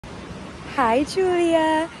Hi,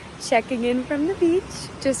 Julia. Checking in from the beach.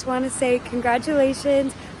 Just want to say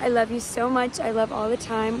congratulations. I love you so much. I love all the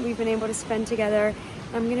time we've been able to spend together.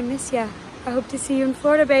 I'm going to miss ya. I hope to see you in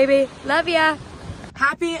Florida, baby. Love ya.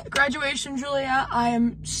 Happy graduation, Julia. I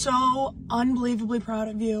am so unbelievably proud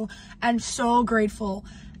of you and so grateful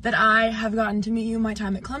that I have gotten to meet you in my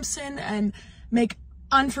time at Clemson and make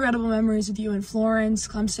unforgettable memories with you in Florence,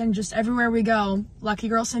 Clemson, just everywhere we go. Lucky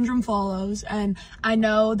girl syndrome follows, and I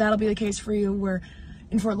know that'll be the case for you. We're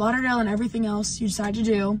in Fort Lauderdale and everything else you decide to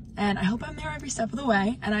do, and I hope I'm there every step of the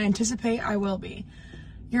way, and I anticipate I will be.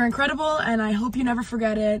 You're incredible, and I hope you never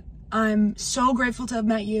forget it. I'm so grateful to have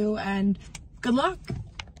met you, and good luck.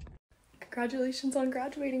 Congratulations on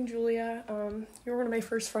graduating, Julia. You're one of my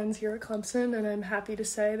first friends here at Clemson, and I'm happy to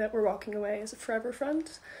say that we're walking away as a forever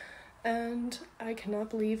friend. And I cannot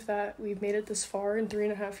believe that we've made it this far in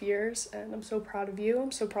 3.5 years, and I'm so proud of you.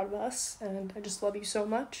 I'm so proud of us, and I just love you so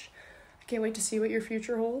much. I can't wait to see what your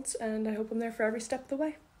future holds, and I hope I'm there for every step of the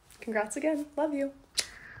way. Congrats again. Love you.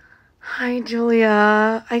 Hi,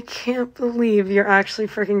 Julia. I can't believe you're actually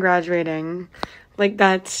freaking graduating. Like,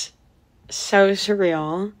 that's so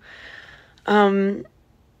surreal. I'm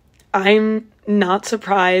not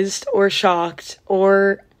surprised or shocked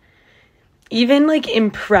or even, like,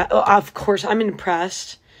 impressed. Of course, I'm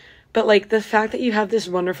impressed. But, like, the fact that you have this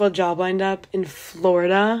wonderful job lined up in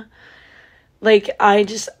Florida, like, I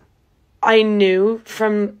knew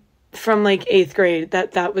from like, 8th grade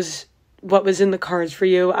that was what was in the cards for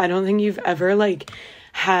you. I don't think you've ever, like,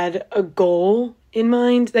 had a goal in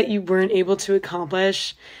mind that you weren't able to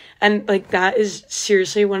accomplish. And, like, that is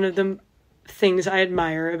seriously one of the things I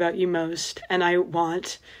admire about you most. And I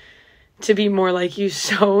want to be more like you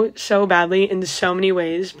so badly in so many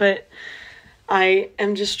ways, but I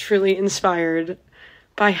am just truly inspired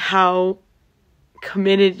by how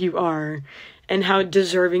committed you are and how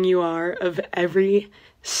deserving you are of every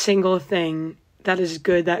single thing that is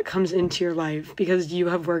good that comes into your life, because you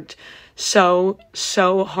have worked so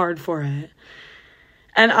hard for it.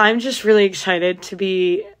 And I'm just really excited to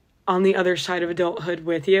be on the other side of adulthood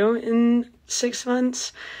with you in 6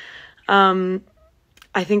 months.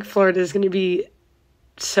 I think Florida is going to be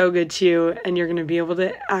so good to you, and you're going to be able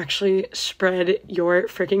to actually spread your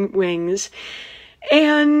freaking wings.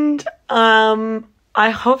 And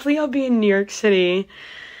hopefully I'll be in New York City,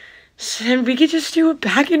 and we could just do a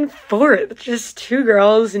back and forth, just 2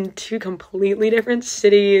 girls in 2 completely different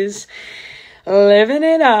cities, living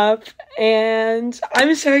it up. And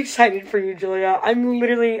I'm so excited for you, Julia.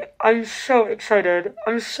 I'm so excited.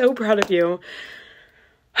 I'm so proud of you.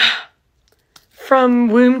 From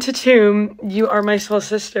womb to tomb, you are my soul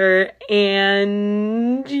sister,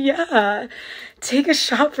 and yeah, take a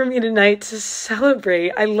shot for me tonight to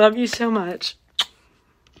celebrate. I love you so much.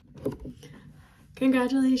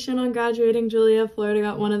 Congratulations on graduating, Julia. Florida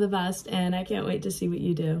got one of the best, and I can't wait to see what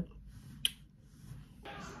you do.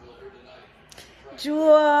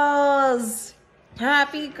 Jules,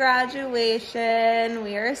 happy graduation.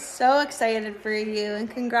 We are so excited for you, and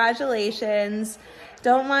congratulations.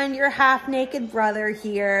 Don't mind your half-naked brother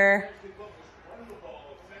here.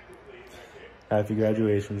 Happy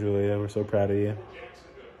graduation, Julia. We're so proud of you.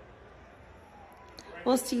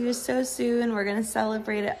 We'll see you so soon. We're going to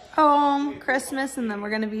celebrate at home, Christmas, and then we're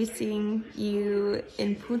going to be seeing you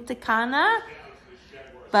in Punta Cana.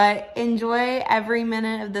 But enjoy every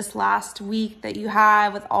minute of this last week that you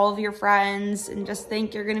have with all of your friends, and just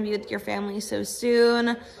think you're going to be with your family so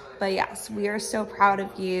soon. But yes, we are so proud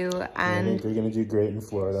of you. And I think you're going to do great in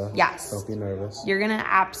Florida. Yes. Don't be nervous. You're going to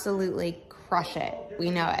absolutely crush it.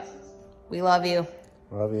 We know it. We love you.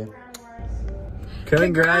 Love you.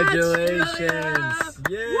 Congratulations.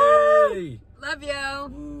 Yay. Love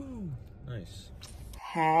you. Woo. Nice.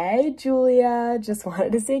 Hey, Julia. Just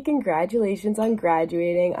wanted to say congratulations on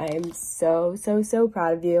graduating. I am so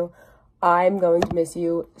proud of you. I'm going to miss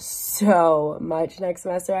you so much next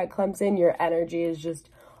semester at Clemson. Your energy is just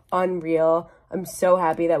unreal. I'm so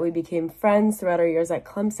happy that we became friends throughout our years at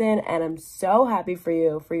Clemson, and I'm so happy for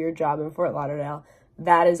you for your job in Fort Lauderdale.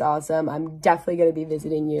 That is awesome. I'm definitely going to be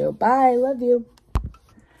visiting you. Bye. Love you.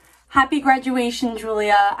 Happy graduation,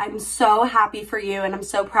 Julia. I'm so happy for you, and I'm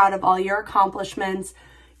so proud of all your accomplishments.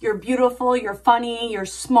 You're beautiful, you're funny, you're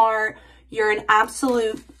smart, you're an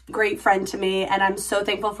absolute great friend to me, and I'm so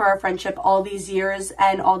thankful for our friendship all these years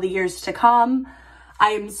and all the years to come.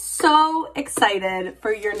 I am so excited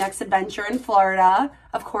for your next adventure in Florida.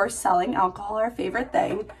 Of course, selling alcohol, our favorite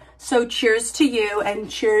thing. So cheers to you, and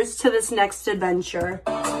cheers to this next adventure.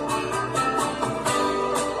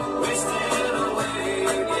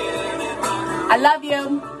 I love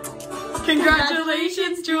you.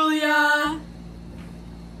 Congratulations, Julia.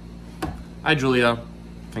 Hi, Julia.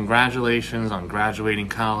 Congratulations on graduating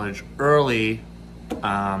college early.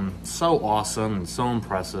 So awesome and so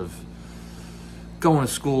impressive. Going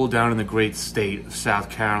to school down in the great state of South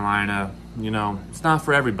Carolina, you know, it's not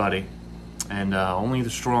for everybody. And only the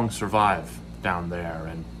strong survive down there.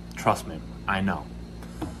 And trust me, I know.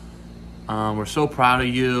 We're so proud of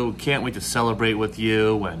you. Can't wait to celebrate with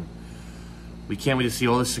you. And we can't wait to see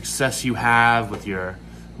all the success you have with your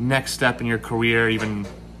next step in your career, even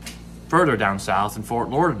further down south in Fort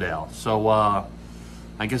Lauderdale. So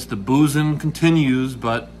I guess the boozing continues,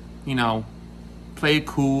 but you know, play it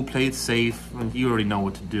cool, play it safe, and you already know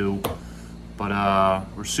what to do. But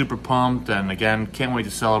we're super pumped, and again, can't wait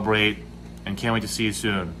to celebrate, and can't wait to see you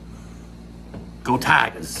soon. Go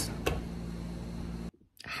Tigers!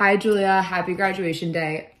 Hi, Julia. Happy graduation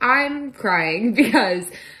day. I'm crying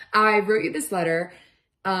because I wrote you this letter.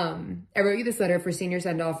 For senior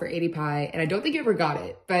send-off for 80 Pi, and I don't think you ever got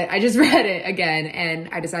it, but I just read it again, and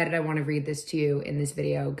I decided I want to read this to you in this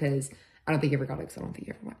video because I don't think you ever got it, because I don't think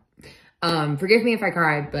you ever went. Forgive me if I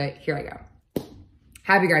cried, but here I go.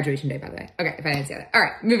 Happy graduation day, by the way. Okay, if I didn't say that. All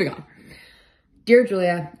right, moving on. Dear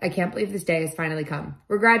Julia, I can't believe this day has finally come.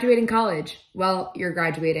 We're graduating college. Well, you're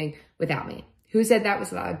graduating without me. Who said that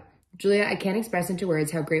was loud? Julia, I can't express into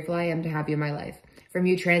words how grateful I am to have you in my life. From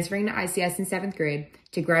you transferring to ICS in 7th grade,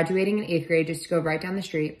 to graduating in 8th grade just to go right down the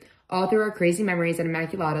street, all through our crazy memories at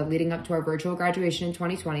Immaculata leading up to our virtual graduation in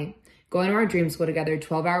 2020, going to our dream school together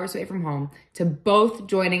 12 hours away from home, to both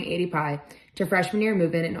joining 80 Pi, to freshman year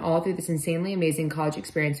movement, and all through this insanely amazing college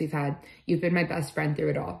experience we've had, you've been my best friend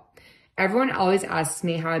through it all. Everyone always asks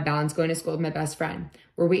me how I balance going to school with my best friend.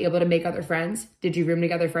 Were we able to make other friends? Did you room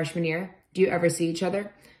together freshman year? Do you ever see each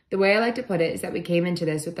other? The way I like to put it is that we came into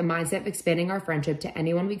this with the mindset of expanding our friendship to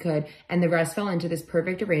anyone we could, and the rest fell into this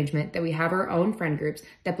perfect arrangement that we have our own friend groups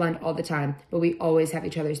that blend all the time, but we always have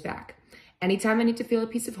each other's back. Anytime I need to feel a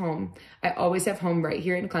piece of home, I always have home right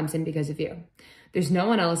here in Clemson because of you. There's no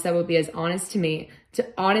one else that will be as honest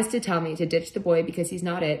to tell me to ditch the boy because he's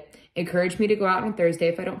not it, encourage me to go out on Thursday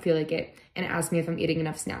if I don't feel like it, and ask me if I'm eating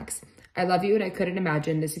enough snacks. I love you and I couldn't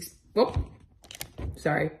imagine this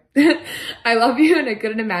I love you and I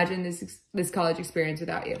couldn't imagine this college experience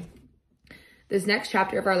without you. This next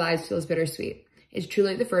chapter of our lives feels bittersweet. It's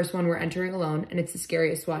truly the first one we're entering alone, and it's the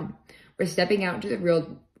scariest one. We're stepping out into the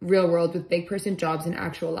real world with big person jobs and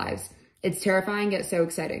actual lives. It's terrifying yet so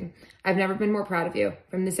exciting. I've never been more proud of you.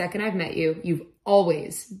 From the second I've met you, you've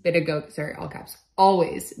always been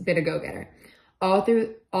always been a go-getter. All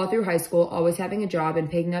through high school, always having a job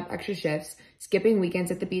and picking up extra shifts, skipping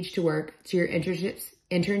weekends at the beach to work, to your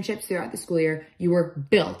internships throughout the school year, you were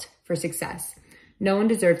built for success. No one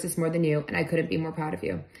deserves this more than you, and I couldn't be more proud of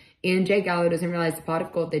you. Ian J. Gallo doesn't realize the pot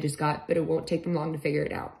of gold they just got, but it won't take them long to figure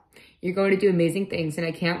it out. You're going to do amazing things, and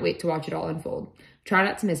I can't wait to watch it all unfold. Try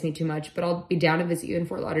not to miss me too much, but I'll be down to visit you in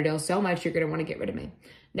Fort Lauderdale so much you're going to want to get rid of me.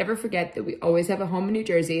 Never forget that we always have a home in New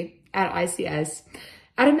Jersey, at ICS,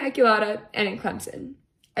 at Immaculata, and in Clemson.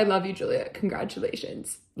 I love you, Julia.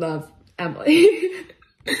 Congratulations. Love, Emily.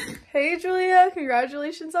 Hey, Julia.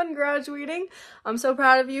 Congratulations on graduating. I'm so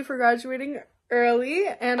proud of you for graduating early,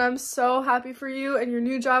 and I'm so happy for you and your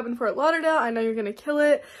new job in Fort Lauderdale. I know you're going to kill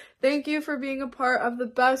it. Thank you for being a part of the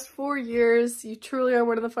best 4 years. You truly are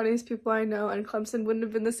one of the funniest people I know, and Clemson wouldn't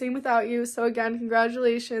have been the same without you. So again,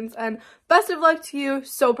 congratulations and best of luck to you.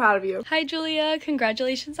 So proud of you. Hi, Julia.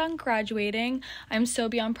 Congratulations on graduating. I'm so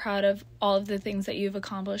beyond proud of all of the things that you've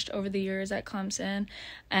accomplished over the years at Clemson,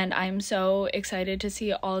 and I'm so excited to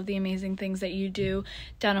see all of the amazing things that you do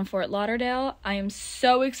down in Fort Lauderdale. I am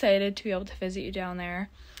so excited to be able to visit you down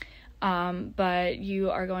there. But you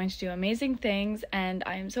are going to do amazing things, and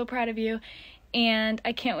I am so proud of you, and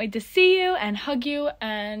I can't wait to see you and hug you,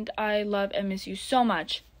 and I love and miss you so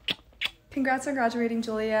much. Congrats on graduating,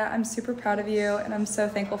 Julia. I'm super proud of you, and I'm so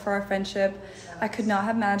thankful for our friendship. I could not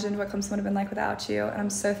have imagined what Clemson would have been like without you, and I'm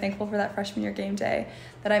so thankful for that freshman year game day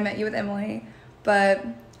that I met you with Emily. But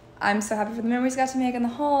I'm so happy for the memories we got to make in the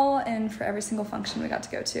hall and for every single function we got to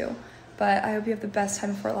go to. But I hope you have the best time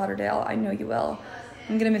in Fort Lauderdale. I know you will.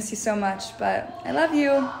 I'm gonna miss you so much, but I love you.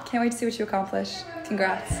 Can't wait to see what you accomplish.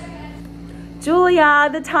 Congrats. Julia,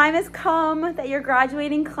 the time has come that you're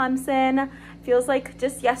graduating Clemson. Feels like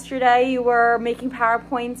just yesterday you were making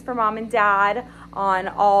PowerPoints for mom and dad on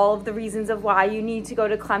all of the reasons of why you need to go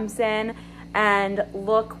to Clemson, and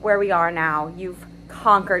look where we are now. You've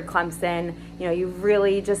conquered Clemson. You know, you've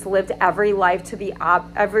really just lived every life to the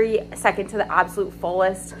every second to the absolute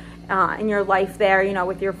fullest. In your life there, you know,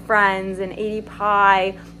 with your friends and 80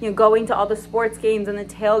 Pi, you know, going to all the sports games and the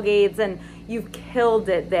tailgates, and you've killed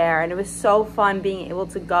it there, and it was so fun being able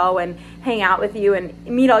to go and hang out with you and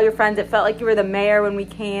meet all your friends. It felt like you were the mayor when we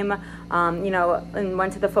came, you know, and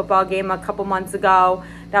went to the football game a couple months ago.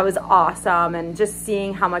 That was awesome, and just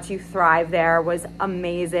seeing how much you thrive there was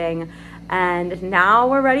amazing. And now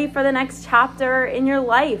we're ready for the next chapter in your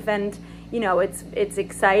life, and you know, it's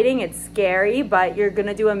exciting, it's scary, but you're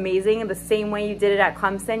gonna do amazing. The same way you did it at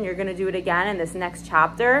Clemson, you're gonna do it again in this next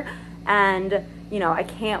chapter. And you know, I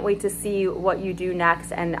can't wait to see what you do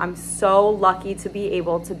next, and I'm so lucky to be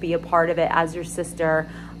able to be a part of it as your sister.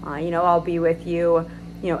 You know, I'll be with you,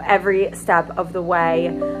 you know, every step of the way,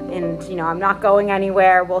 and you know, I'm not going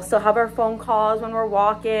anywhere. We'll still have our phone calls when we're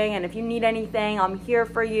walking, and if you need anything, I'm here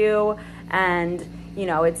for you. And you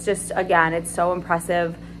know, it's just, again, it's so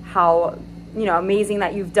impressive how, you know, amazing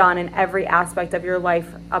that you've done in every aspect of your life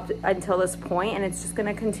up until this point, and it's just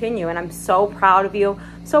going to continue. And I'm so proud of you.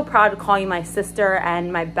 I'm so proud to call you my sister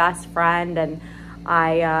and my best friend. And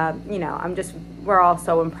I, you know, we're all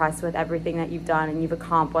so impressed with everything that you've done and you've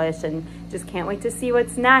accomplished, and just can't wait to see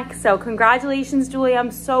what's next. So congratulations, Julia.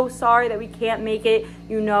 I'm so sorry that we can't make it.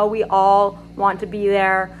 You know, we all want to be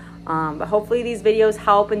there. But hopefully these videos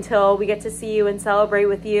help until we get to see you and celebrate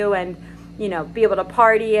with you, and you know, be able to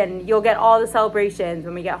party, and you'll get all the celebrations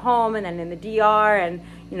when we get home and then in the DR, and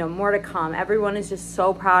you know, more to come. Everyone is just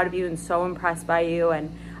so proud of you and so impressed by you. And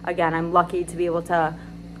again, I'm lucky to be able to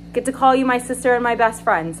get to call you my sister and my best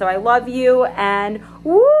friend. So I love you, and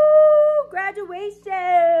woo, graduation.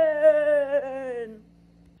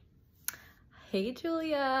 Hey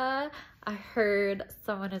Julia, I heard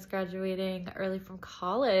someone is graduating early from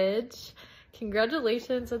college.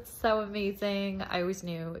 Congratulations, that's so amazing. I always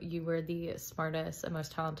knew you were the smartest and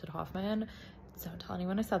most talented Hoffman. Don't tell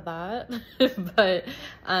anyone I said that. But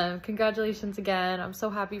congratulations again. I'm so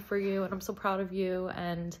happy for you, and I'm so proud of you,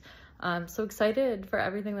 and I'm so excited for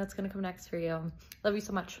everything that's gonna come next for you. Love you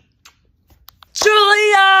so much.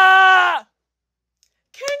 Julia!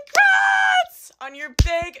 Congrats on your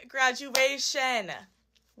big graduation.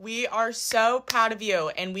 We are so proud of you,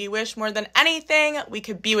 and we wish more than anything we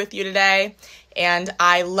could be with you today. And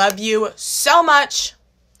I love you so much,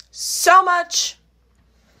 so much.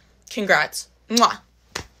 Congrats. Mwah.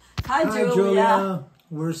 Hi, Julia.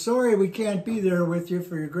 We're sorry we can't be there with you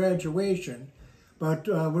for your graduation, but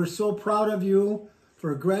we're so proud of you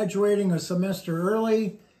for graduating a semester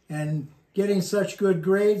early and getting such good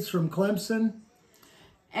grades from Clemson.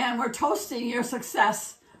 And we're toasting your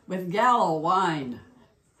success with Gallo wine.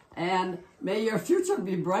 And may your future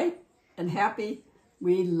be bright and happy.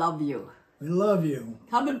 We love you. We love you.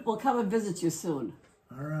 We'll come and visit you soon.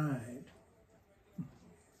 All right.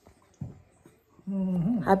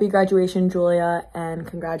 Happy graduation, Julia, and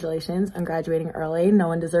congratulations on graduating early. No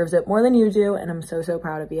one deserves it more than you do, and I'm so, so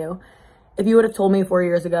proud of you. If you would have told me 4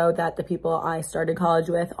 years ago that the people I started college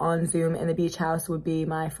with on Zoom in the beach house would be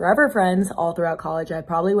my forever friends all throughout college, I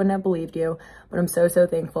probably wouldn't have believed you, but I'm so, so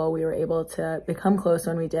thankful we were able to become close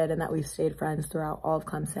when we did, and that we've stayed friends throughout all of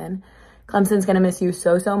Clemson. Clemson's gonna miss you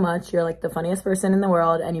so, so much. You're like the funniest person in the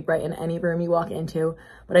world, and you brighten any room you walk into,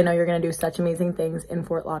 but I know you're gonna do such amazing things in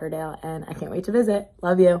Fort Lauderdale, and I can't wait to visit.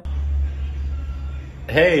 Love you.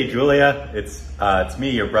 Hey, Julia. It's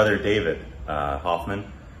me, your brother, David Hoffman.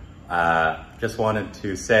 Just wanted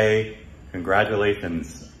to say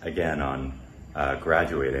congratulations again on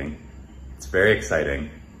graduating. It's very exciting.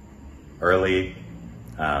 Early,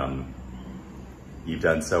 you've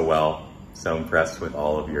done so well. So impressed with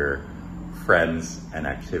all of your friends and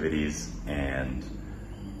activities and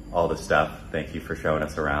all the stuff. Thank you for showing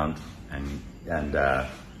us around and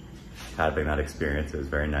having that experience. It was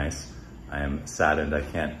very nice. I am saddened I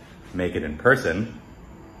can't make it in person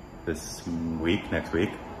this week, next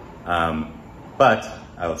week. But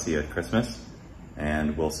I will see you at Christmas,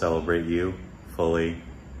 and we'll celebrate you fully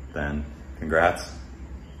then. Congrats.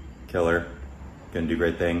 Killer. Gonna do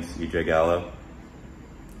great things. EJ Gallo.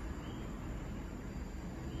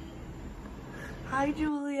 Hi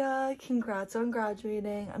Julia, congrats on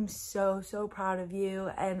graduating. I'm so, so proud of you,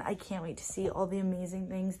 and I can't wait to see all the amazing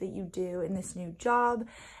things that you do in this new job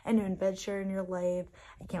and new adventure in your life.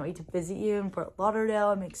 I can't wait to visit you in Fort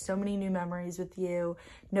Lauderdale and make so many new memories with you.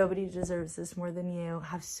 Nobody deserves this more than you.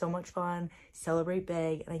 Have so much fun, celebrate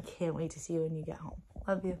big, and I can't wait to see you when you get home.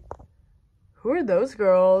 Love you. Who are those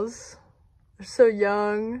girls? They're so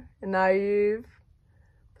young and naive,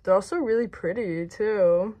 but they're also really pretty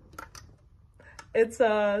too. It's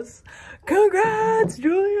us. Congrats,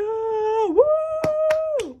 Julia!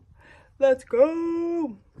 Woo! Let's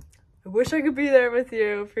go! I wish I could be there with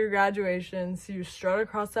you for your graduation, so you strut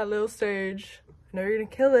across that little stage. I know you're gonna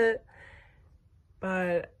kill it,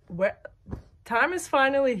 but time is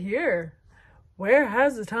finally here. where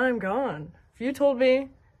has the time gone? If you told me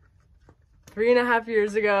 3.5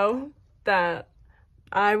 years ago that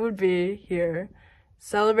I would be here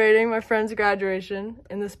celebrating my friend's graduation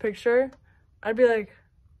in this picture, I'd be like,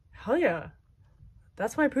 hell yeah,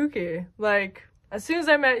 that's my Pookie. Like, as soon as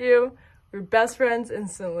I met you, we were best friends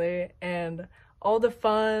instantly, and all the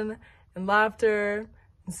fun and laughter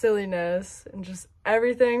and silliness and just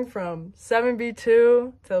everything from 7B2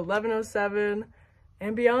 to 1107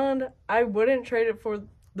 and beyond, I wouldn't trade it for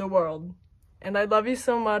the world. And I love you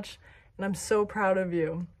so much, and I'm so proud of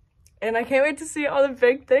you. And I can't wait to see all the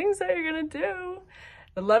big things that you're gonna do.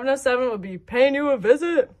 1107 will be paying you a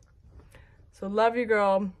visit. So love you,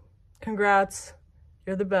 girl. Congrats.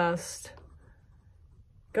 You're the best.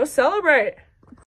 Go celebrate.